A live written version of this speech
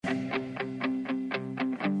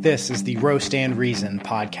This is the Roast and Reason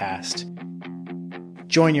podcast.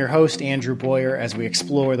 Join your host, Andrew Boyer, as we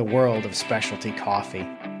explore the world of specialty coffee.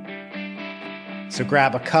 So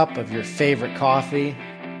grab a cup of your favorite coffee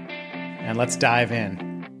and let's dive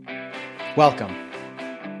in. Welcome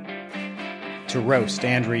to Roast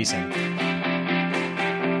and Reason.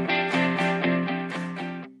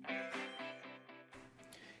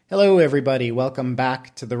 Hello, everybody. Welcome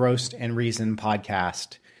back to the Roast and Reason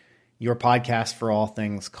podcast, your podcast for all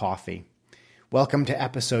things coffee. Welcome to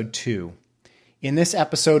episode 2. In this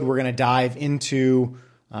episode, we're going to dive into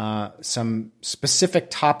some specific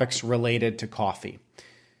topics related to coffee.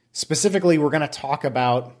 Specifically, we're going to talk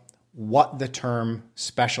about what the term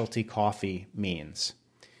specialty coffee means.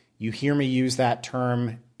 You hear me use that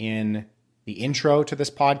term in the intro to this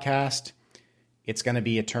podcast. It's going to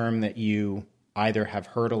be a term that you either have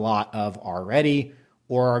heard a lot of already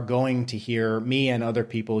or are going to hear me and other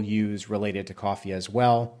people use related to coffee as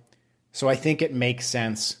well. So I think it makes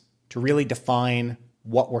sense to really define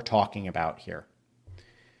what we're talking about here.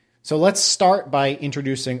 So let's start by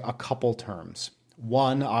introducing a couple terms.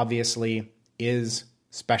 One, obviously, is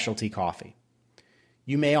specialty coffee.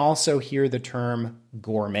 You may also hear the term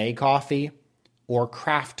gourmet coffee or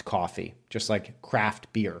craft coffee, just like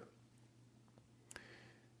craft beer.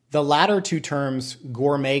 The latter two terms,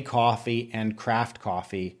 gourmet coffee and craft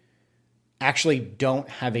coffee, actually don't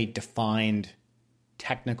have a defined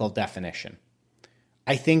technical definition.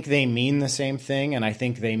 I think they mean the same thing, and I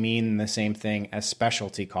think they mean the same thing as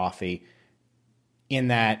specialty coffee in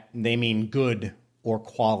that they mean good or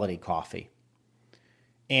quality coffee.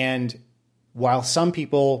 And while some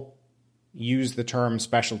people use the term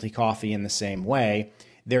specialty coffee in the same way,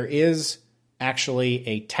 there is actually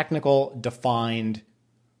a technical defined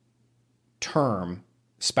term,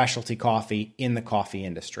 specialty coffee, in the coffee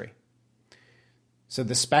industry. So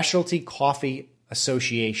the Specialty Coffee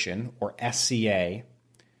Association, or SCA,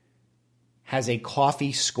 has a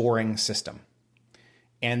coffee scoring system.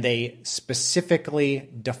 And they specifically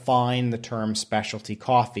define the term specialty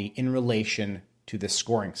coffee in relation to this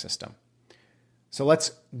scoring system. So let's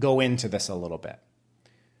go into this a little bit.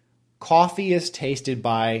 Coffee is tasted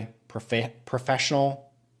by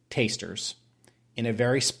professional tasters in a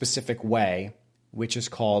very specific way, which is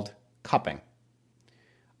called cupping.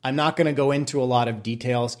 I'm not going to go into a lot of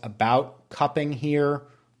details about cupping here,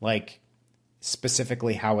 like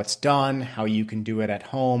specifically how it's done, how you can do it at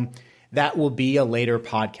home. That will be a later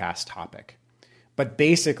podcast topic. But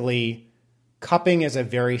basically, cupping is a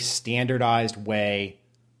very standardized way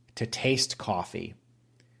to taste coffee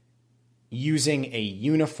using a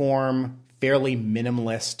uniform, fairly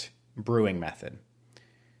minimalist brewing method.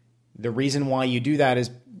 The reason why you do that is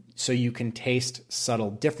so you can taste subtle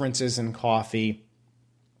differences in coffee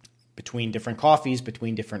between different coffees,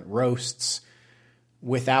 between different roasts,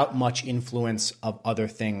 without much influence of other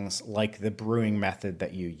things like the brewing method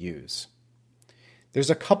that you use. There's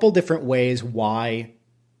a couple different ways why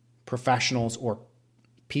professionals or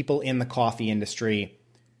people in the coffee industry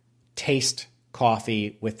taste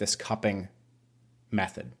coffee with this cupping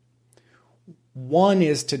method. One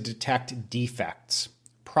is to detect defects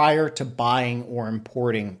prior to buying or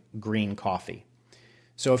importing green coffee.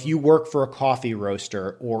 So if you work for a coffee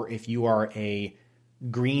roaster or if you are a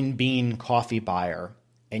green bean coffee buyer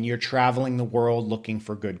and you're traveling the world looking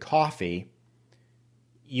for good coffee,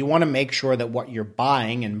 you want to make sure that what you're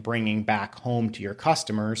buying and bringing back home to your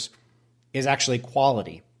customers is actually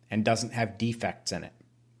quality and doesn't have defects in it.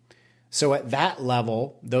 So at that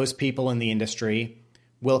level, those people in the industry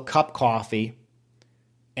will cup coffee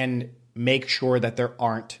and make sure that there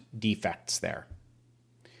aren't defects there.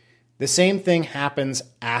 The same thing happens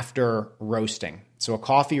after roasting. So a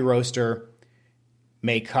coffee roaster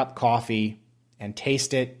may cup coffee and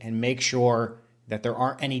taste it and make sure that there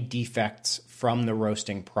aren't any defects from the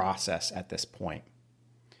roasting process at this point.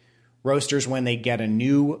 Roasters, when they get a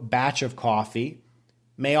new batch of coffee,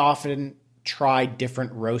 may often try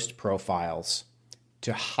different roast profiles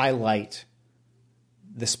to highlight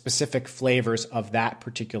the specific flavors of that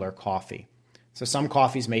particular coffee. So some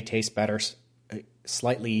coffees may taste better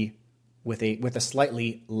slightly with a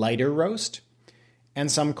slightly lighter roast,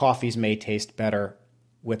 and some coffees may taste better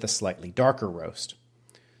with a slightly darker roast.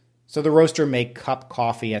 So the roaster may cup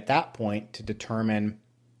coffee at that point to determine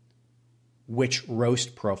which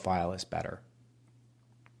roast profile is better.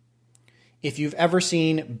 If you've ever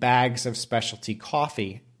seen bags of specialty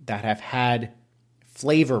coffee that have had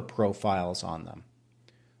flavor profiles on them,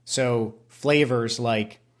 so flavors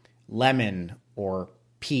like lemon or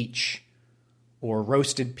peach or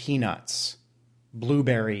roasted peanuts,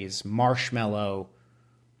 blueberries, marshmallow,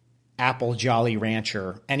 apple Jolly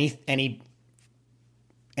Rancher, any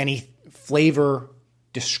any flavor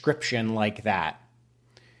description like that,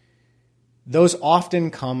 those often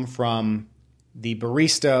come from the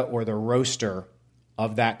barista or the roaster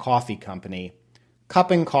of that coffee company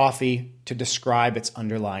cupping coffee to describe its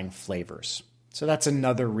underlying flavors. So that's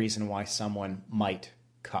another reason why someone might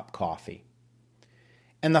cup coffee.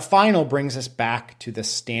 And the final brings us back to the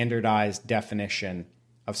standardized definition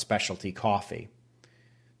of specialty coffee.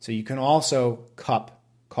 So you can also cup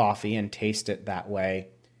coffee and taste it that way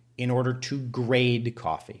in order to grade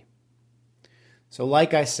coffee. So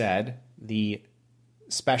like I said, the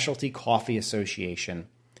Specialty Coffee Association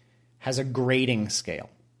has a grading scale.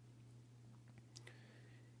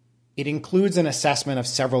 It includes an assessment of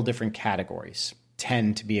several different categories,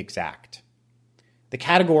 10 to be exact. The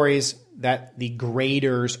categories that the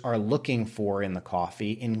graders are looking for in the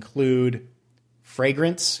coffee include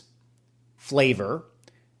fragrance, flavor,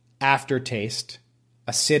 aftertaste,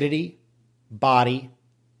 acidity, body,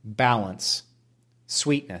 balance,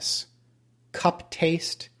 sweetness, cup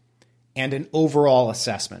taste, and an overall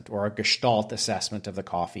assessment or a gestalt assessment of the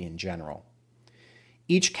coffee in general.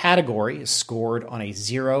 Each category is scored on a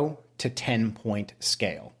 0 to 10 point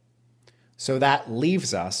scale. So that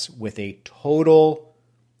leaves us with a total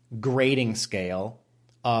grading scale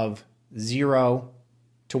of 0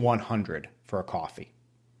 to 100 for a coffee.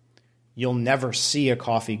 You'll never see a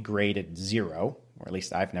coffee graded 0, or at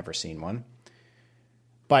least I've never seen one,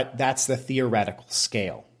 but that's the theoretical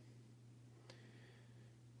scale.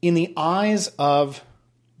 In the eyes of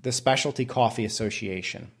the Specialty Coffee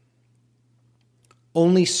Association,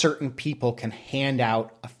 only certain people can hand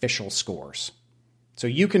out official scores. So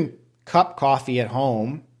you can cup coffee at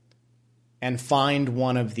home and find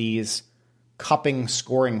one of these cupping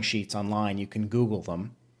scoring sheets online. You can Google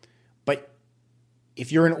them. But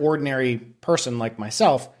if you're an ordinary person like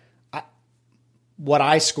myself, what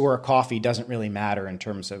I score a coffee doesn't really matter in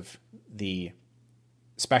terms of the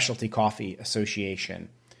Specialty Coffee Association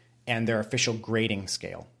and their official grading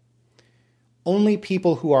scale. Only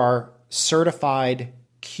people who are certified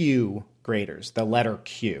Q graders, the letter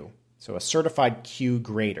Q, so a certified Q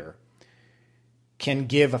grader, can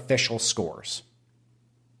give official scores.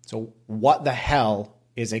 So what the hell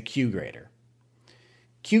is a Q grader?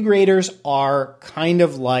 Q graders are kind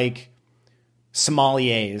of like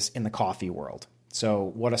sommeliers in the coffee world. So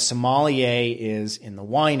what a sommelier is in the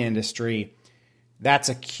wine industry, that's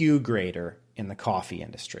a Q grader in the coffee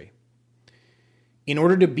industry. In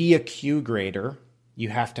order to be a Q grader, you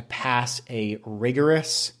have to pass a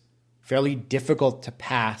rigorous, fairly difficult to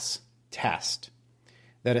pass test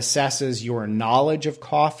that assesses your knowledge of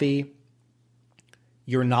coffee,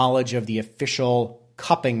 your knowledge of the official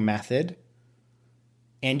cupping method,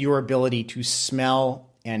 and your ability to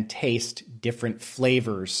smell and taste different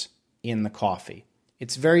flavors in the coffee.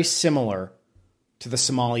 It's very similar to the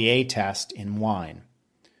sommelier test in wine.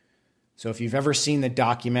 So if you've ever seen the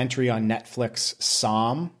documentary on Netflix,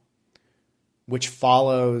 Somm, which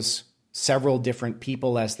follows several different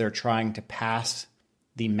people as they're trying to pass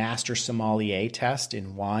the master sommelier test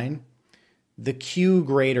in wine, the Q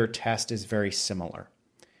grader test is very similar.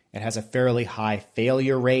 It has a fairly high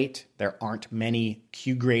failure rate. There aren't many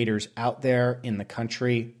Q graders out there in the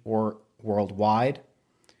country or worldwide.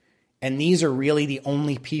 And these are really the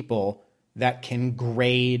only people that can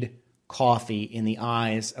grade coffee in the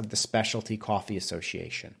eyes of the Specialty Coffee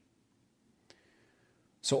Association.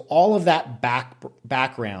 So all of that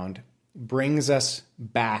background brings us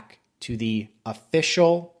back to the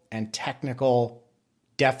official and technical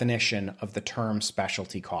definition of the term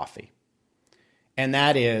specialty coffee. And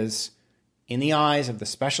that is, in the eyes of the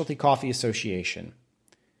Specialty Coffee Association,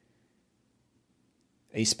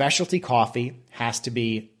 a specialty coffee has to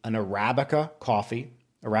be an Arabica coffee.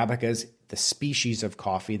 Arabica is the species of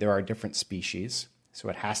coffee. There are different species. So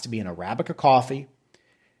it has to be an Arabica coffee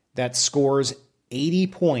that scores 80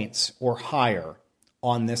 points or higher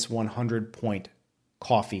on this 100-point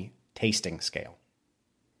coffee tasting scale.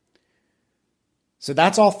 So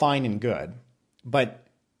that's all fine and good, but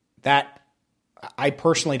I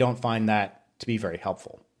personally don't find that to be very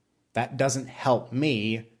helpful. That doesn't help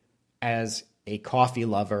me as a coffee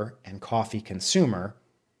lover and coffee consumer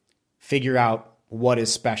figure out what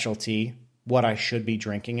is specialty, what I should be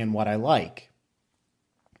drinking, and what I like.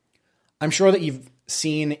 I'm sure that you've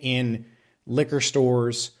seen in liquor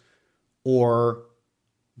stores or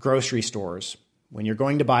grocery stores, when you're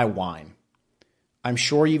going to buy wine, I'm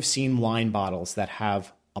sure you've seen wine bottles that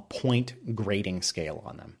have a point grading scale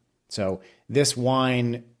on them. So this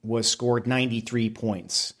wine was scored 93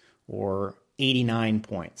 points or 89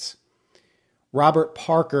 points. Robert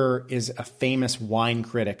Parker is a famous wine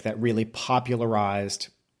critic that really popularized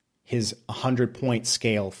his 100-point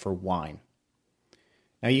scale for wine.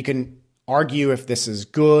 Now, you can argue if this is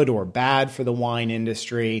good or bad for the wine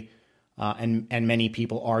industry, and many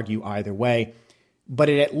people argue either way, but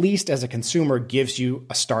it at least as a consumer gives you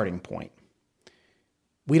a starting point.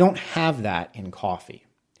 We don't have that in coffee.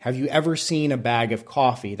 Have you ever seen a bag of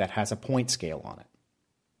coffee that has a point scale on it?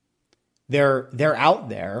 They're out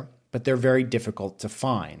there, but they're very difficult to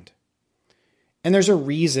find. And there's a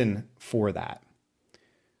reason for that.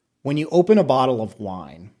 When you open a bottle of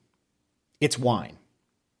wine, it's wine.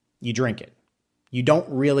 You drink it. You don't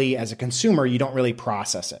really, as a consumer, you don't really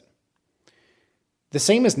process it. The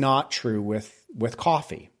same is not true with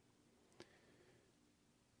coffee.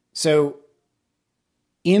 So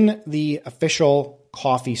in the official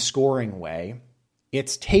coffee scoring way,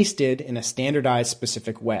 it's tasted in a standardized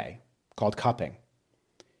specific way called cupping.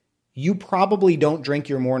 You probably don't drink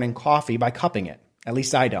your morning coffee by cupping it. At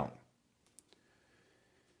least I don't.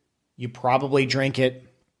 You probably drink it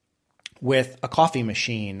with a coffee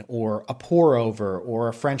machine or a pour over or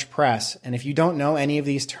a French press. And if you don't know any of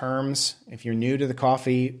these terms, if you're new to the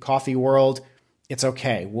coffee world, it's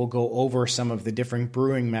okay. We'll go over some of the different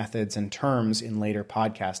brewing methods and terms in later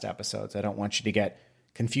podcast episodes. I don't want you to get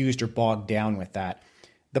confused or bogged down with that.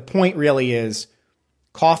 The point really is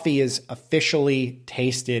coffee is officially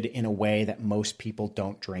tasted in a way that most people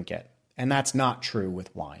don't drink it. And that's not true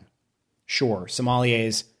with wine. Sure,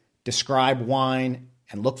 sommeliers describe wine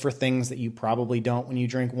and look for things that you probably don't when you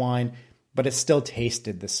drink wine, but it's still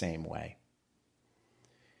tasted the same way.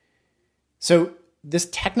 So this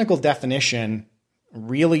technical definition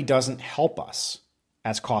really doesn't help us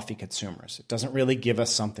as coffee consumers. It doesn't really give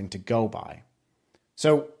us something to go by.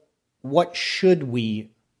 So what should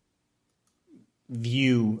we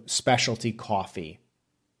view specialty coffee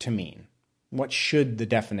to mean? What should the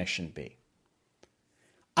definition be?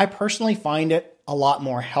 I personally find it a lot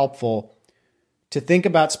more helpful to think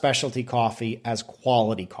about specialty coffee as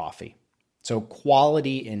quality coffee. So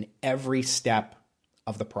quality in every step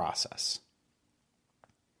of the process.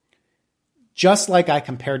 Just like I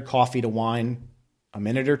compared coffee to wine a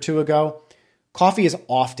minute or two ago, coffee is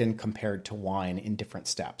often compared to wine in different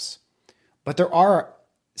steps. But there are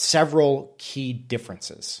several key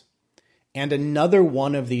differences. And another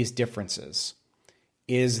one of these differences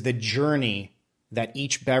is the journey that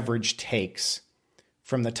each beverage takes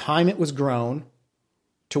from the time it was grown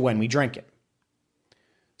to when we drink it.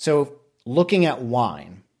 So looking at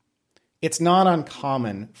wine, it's not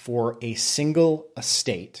uncommon for a single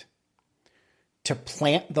estate to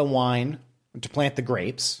plant the wine, to plant the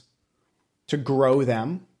grapes, to grow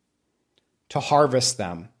them, to harvest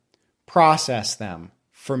them, process them,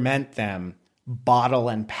 ferment them, bottle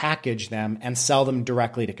and package them, and sell them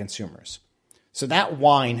directly to consumers. So that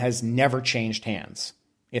wine has never changed hands.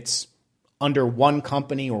 It's under one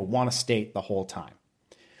company or one estate the whole time.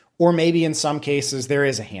 Or maybe in some cases there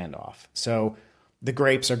is a handoff. So the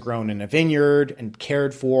grapes are grown in a vineyard and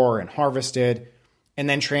cared for and harvested, and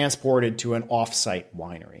then transported to an off-site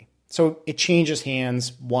winery. So it changes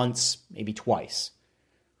hands once, maybe twice.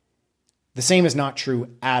 The same is not true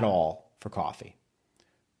at all for coffee.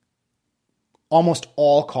 Almost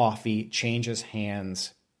all coffee changes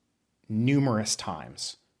hands numerous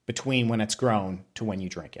times between when it's grown to when you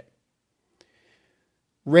drink it.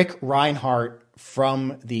 Rick Reinhart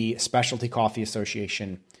from the Specialty Coffee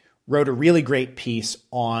Association wrote a really great piece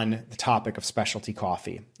on the topic of specialty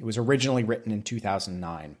coffee. It was originally written in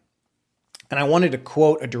 2009. And I wanted to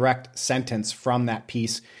quote a direct sentence from that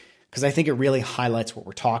piece because I think it really highlights what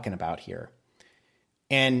we're talking about here.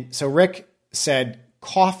 And so Rick said,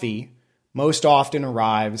 coffee most often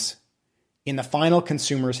arrives in the final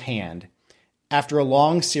consumer's hand after a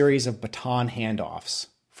long series of baton handoffs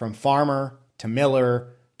from farmer to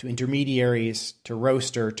miller to intermediaries to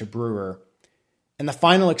roaster to brewer. And the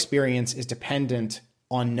final experience is dependent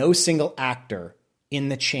on no single actor in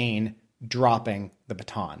the chain dropping the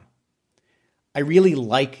baton. I really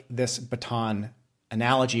like this baton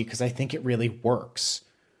analogy because I think it really works.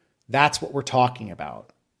 That's what we're talking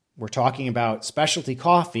about. We're talking about specialty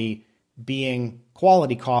coffee being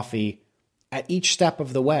quality coffee at each step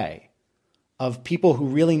of the way, of people who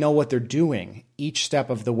really know what they're doing each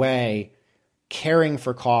step of the way, caring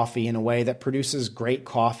for coffee in a way that produces great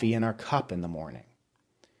coffee in our cup in the morning.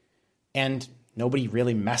 And nobody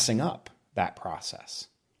really messing up that process.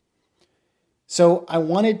 So I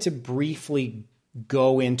wanted to briefly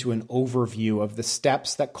go into an overview of the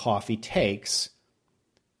steps that coffee takes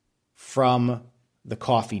from the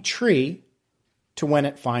coffee tree to when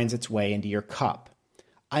it finds its way into your cup.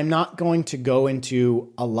 I'm not going to go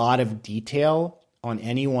into a lot of detail on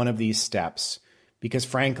any one of these steps because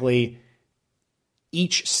frankly,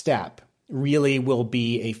 each step really will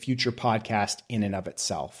be a future podcast in and of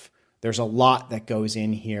itself. There's a lot that goes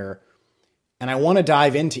in here, and I want to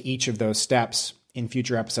dive into each of those steps in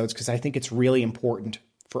future episodes because I think it's really important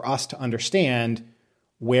for us to understand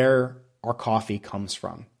where our coffee comes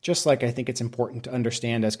from. Just like I think it's important to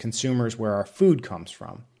understand as consumers where our food comes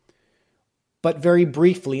from. But very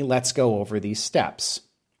briefly, let's go over these steps.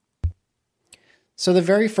 So the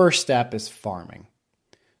very first step is farming.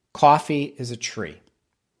 Coffee is a tree.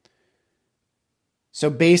 So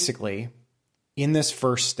basically, in this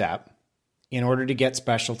first step, in order to get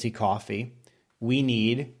specialty coffee, we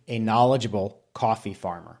need a knowledgeable coffee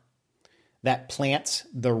farmer that plants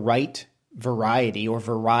the right variety or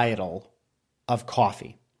varietal of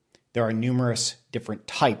coffee. There are numerous different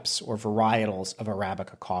types or varietals of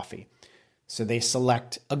Arabica coffee. So they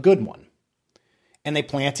select a good one and they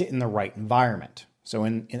plant it in the right environment. So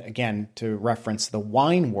again, to reference the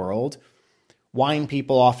wine world, wine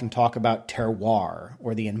people often talk about terroir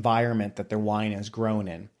or the environment that their wine is grown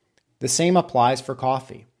in. The same applies for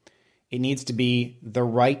coffee. It needs to be the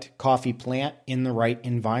right coffee plant in the right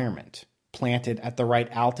environment, planted at the right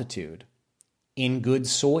altitude, in good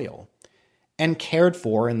soil, and cared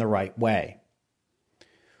for in the right way.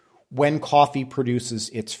 When coffee produces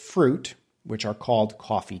its fruit, which are called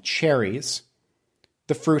coffee cherries,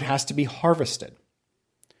 the fruit has to be harvested.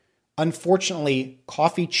 Unfortunately,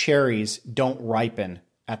 coffee cherries don't ripen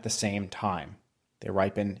at the same time. They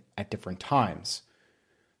ripen at different times.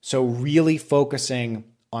 So really focusing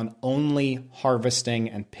on only harvesting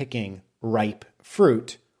and picking ripe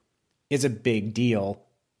fruit is a big deal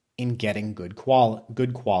in getting good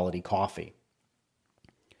quality coffee.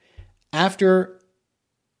 After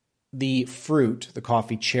the fruit, the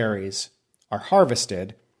coffee cherries, are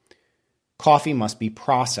harvested, coffee must be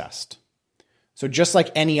processed. So just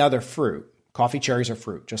like any other fruit, coffee cherries are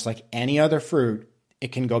fruit. Just like any other fruit,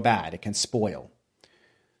 it can go bad. It can spoil.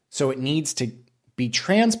 So it needs to be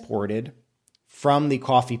transported from the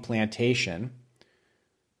coffee plantation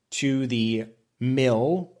to the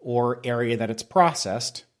mill or area that it's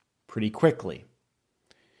processed pretty quickly.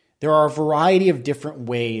 There are a variety of different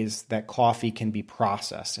ways that coffee can be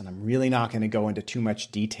processed, and I'm really not going to go into too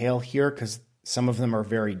much detail here because some of them are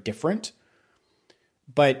very different.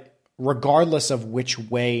 But regardless of which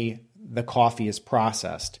way the coffee is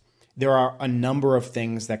processed, there are a number of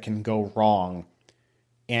things that can go wrong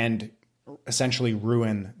and essentially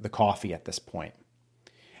ruin the coffee at this point.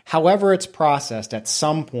 However it's processed, at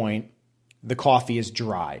some point, the coffee is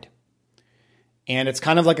dried. And it's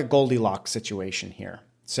kind of like a Goldilocks situation here.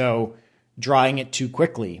 So drying it too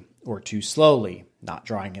quickly or too slowly, not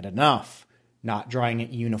drying it enough, not drying it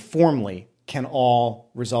uniformly can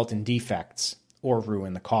all result in defects or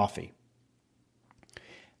ruin the coffee.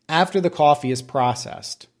 After the coffee is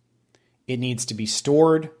processed, it needs to be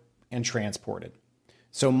stored and transported.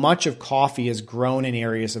 So much of coffee is grown in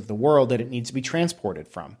areas of the world that it needs to be transported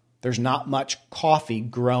from. There's not much coffee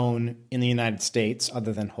grown in the United States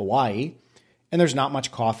other than Hawaii, and there's not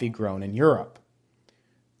much coffee grown in Europe.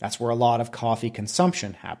 That's where a lot of coffee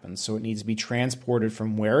consumption happens, so it needs to be transported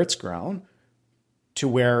from where it's grown to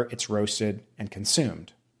where it's roasted and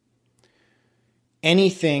consumed.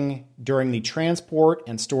 Anything during the transport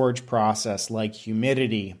and storage process, like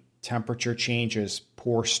humidity, temperature changes,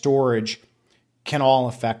 poor storage, can all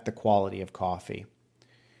affect the quality of coffee.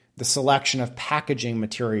 The selection of packaging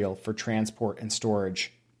material for transport and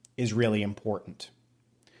storage is really important.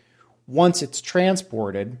 Once it's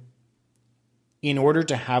transported, in order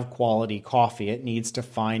to have quality coffee, it needs to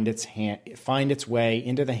find its way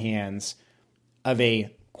into the hands of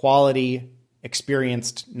a quality,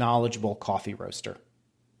 experienced, knowledgeable coffee roaster.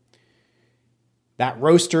 That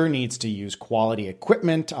roaster needs to use quality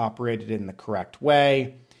equipment operated in the correct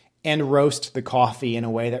way and roast the coffee in a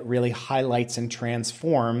way that really highlights and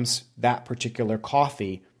transforms that particular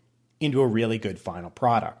coffee into a really good final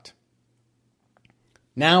product.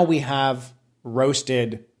 Now we have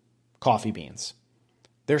roasted coffee beans.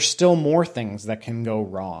 There's still more things that can go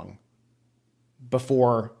wrong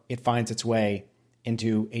before it finds its way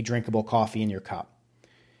into a drinkable coffee in your cup.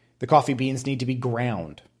 The coffee beans need to be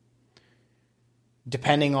ground.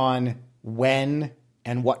 Depending on when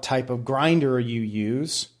and what type of grinder you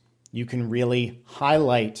use, you can really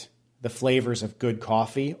highlight the flavors of good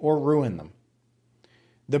coffee or ruin them.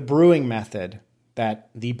 The brewing method that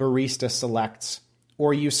the barista selects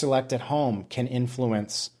or you select at home can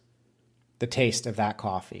influence the taste of that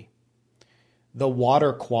coffee. The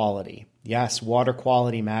water quality. Yes, water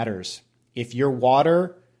quality matters. If your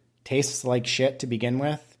water tastes like shit to begin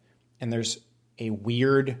with, and there's a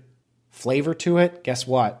weird flavor to it, guess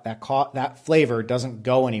what? That flavor doesn't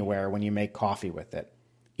go anywhere when you make coffee with it.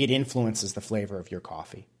 It influences the flavor of your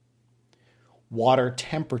coffee. Water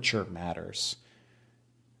temperature matters.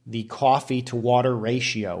 The coffee to water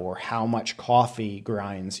ratio, or how much coffee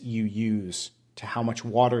grinds you use to how much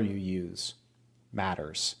water you use,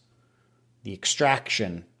 matters. The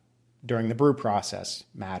extraction during the brew process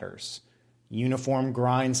matters. Uniform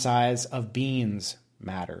grind size of beans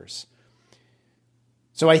matters.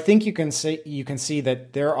 So I think you can see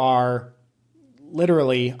that there are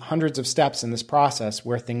literally hundreds of steps in this process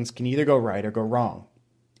where things can either go right or go wrong.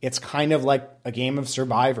 It's kind of like a game of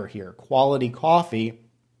Survivor here. Quality coffee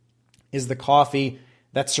is the coffee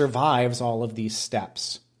that survives all of these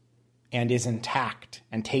steps and is intact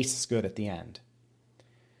and tastes good at the end.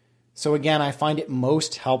 So again, I find it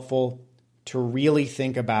most helpful to really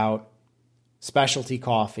think about specialty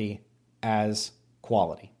coffee as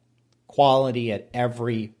quality. Quality at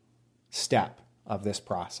every step of this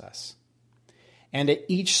process. And at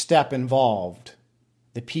each step involved,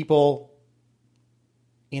 the people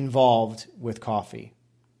involved with coffee,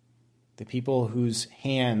 the people whose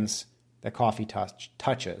hands the coffee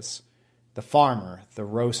touches, the farmer, the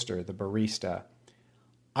roaster, the barista,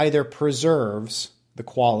 either preserves the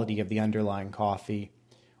quality of the underlying coffee,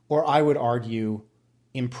 or I would argue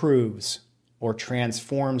improves or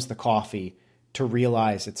transforms the coffee to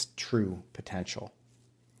realize its true potential.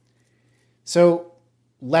 So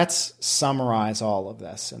let's summarize all of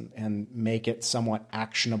this and make it somewhat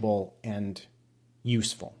actionable and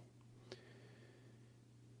useful.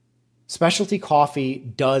 Specialty coffee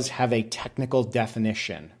does have a technical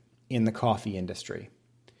definition in the coffee industry,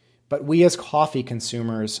 but we as coffee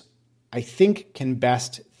consumers, I think, can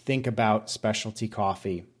best think about specialty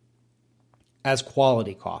coffee as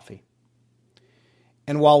quality coffee.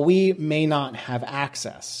 And while we may not have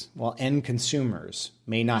access, while end consumers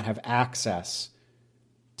may not have access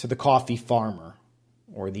to the coffee farmer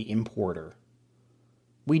or the importer,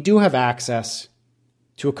 we do have access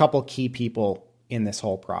to a couple key people in this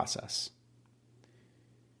whole process.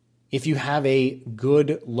 If you have a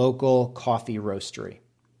good local coffee roastery,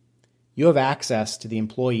 you have access to the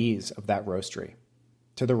employees of that roastery,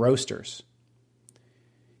 to the roasters.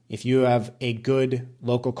 If you have a good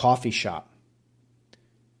local coffee shop,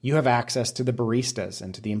 you have access to the baristas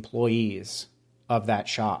and to the employees of that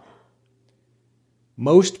shop.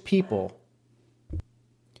 Most people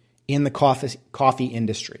in the coffee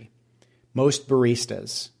industry, most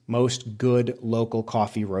baristas, most good local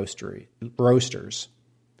coffee roasters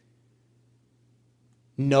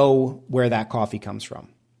know where that coffee comes from.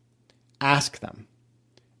 Ask them.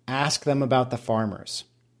 Ask them about the farmers.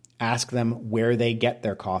 Ask them where they get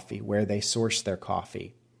their coffee, where they source their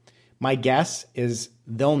coffee. My guess is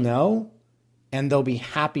they'll know, and they'll be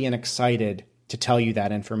happy and excited to tell you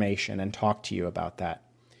that information and talk to you about that.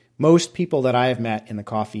 Most people that I have met in the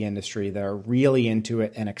coffee industry that are really into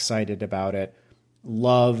it and excited about it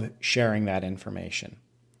love sharing that information.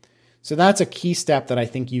 So that's a key step that I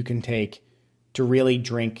think you can take to really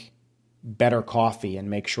drink better coffee and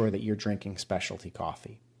make sure that you're drinking specialty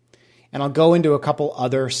coffee. And I'll go into a couple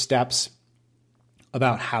other steps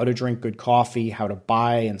about how to drink good coffee, how to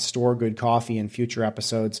buy and store good coffee in future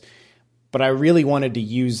episodes. But I really wanted to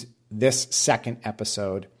use this second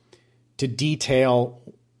episode to detail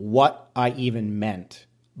what I even meant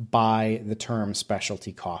by the term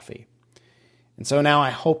specialty coffee. And so now I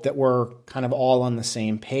hope that we're kind of all on the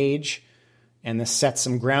same page, and this sets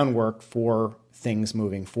some groundwork for things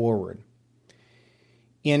moving forward.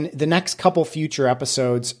 In the next couple future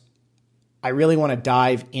episodes, I really want to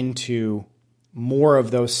dive into more of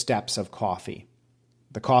those steps of coffee,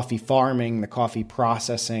 the coffee farming, the coffee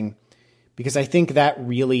processing, because I think that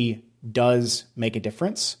really does make a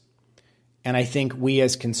difference. And I think we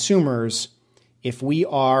as consumers, if we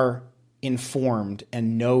are informed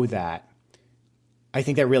and know that, I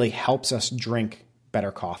think that really helps us drink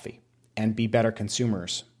better coffee and be better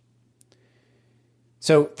consumers.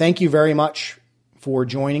 So thank you very much for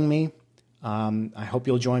joining me. I hope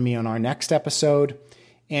you'll join me on our next episode.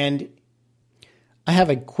 And I have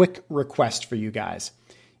a quick request for you guys.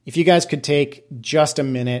 If you guys could take just a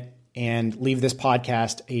minute and leave this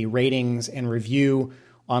podcast a ratings and review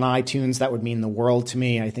on iTunes, that would mean the world to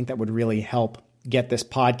me. I think that would really help get this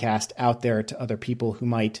podcast out there to other people who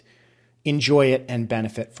might enjoy it and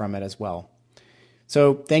benefit from it as well.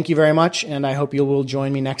 So thank you very much, and I hope you will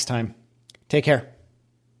join me next time. Take care.